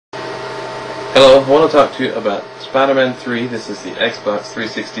Hello, I want to talk to you about Spider-Man 3. This is the Xbox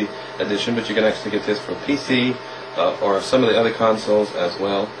 360 edition, but you can actually get this for PC or some of the other consoles as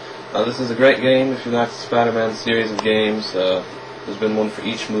well. This is a great game if you like the Spider-Man series of games. There's been one for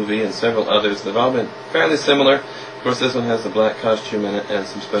each movie and several others. They've all been fairly similar. Of course, this one has the black costume in it and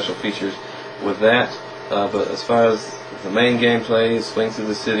some special features with that. But as far as the main gameplay, swing through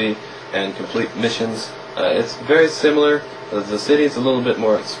the city and complete missions, it's very similar. The city is a little bit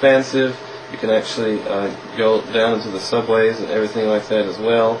more expansive. You can actually go down into the subways and everything like that as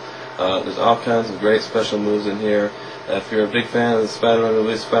well. There's all kinds of great special moves in here. If you're a big fan of the Spider-Man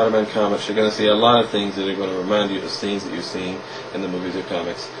movies, Spider-Man comics, you're going to see a lot of things that are going to remind you of scenes that you've seen in the movies or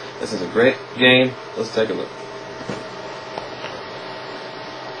comics. This is a great game. Let's take a look.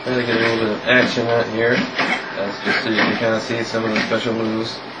 Try to get a little bit of action out here, just so you can kind of see some of the special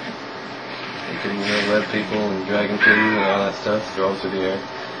moves. You can web people and drag them to you and all that stuff, throw them through the air.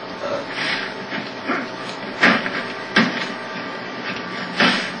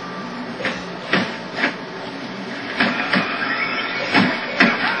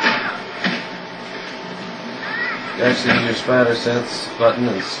 You actually use your spider sense button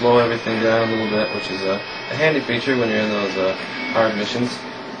and slow everything down a little bit, which is a handy feature when you're in those hard missions.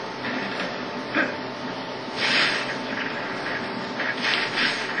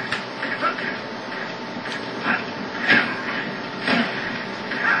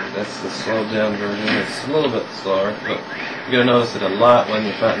 That's the slowed down version. It's a little bit slower, but you're going to notice it a lot when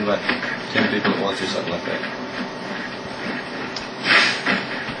you're fighting about 10 people at once or something like that.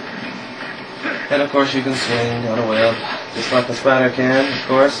 And of course you can swing on a web, just like the spider can, of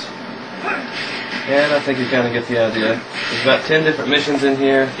course. And I think you kind of get the idea. There's about 10 different missions in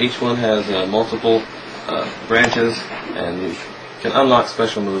here. Each one has multiple branches, and you can unlock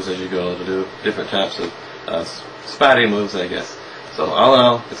special moves as you go to do different types of Spidey moves, I guess. So all in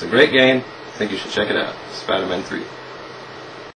all, it's a great game. I think you should check it out. Spider-Man 3.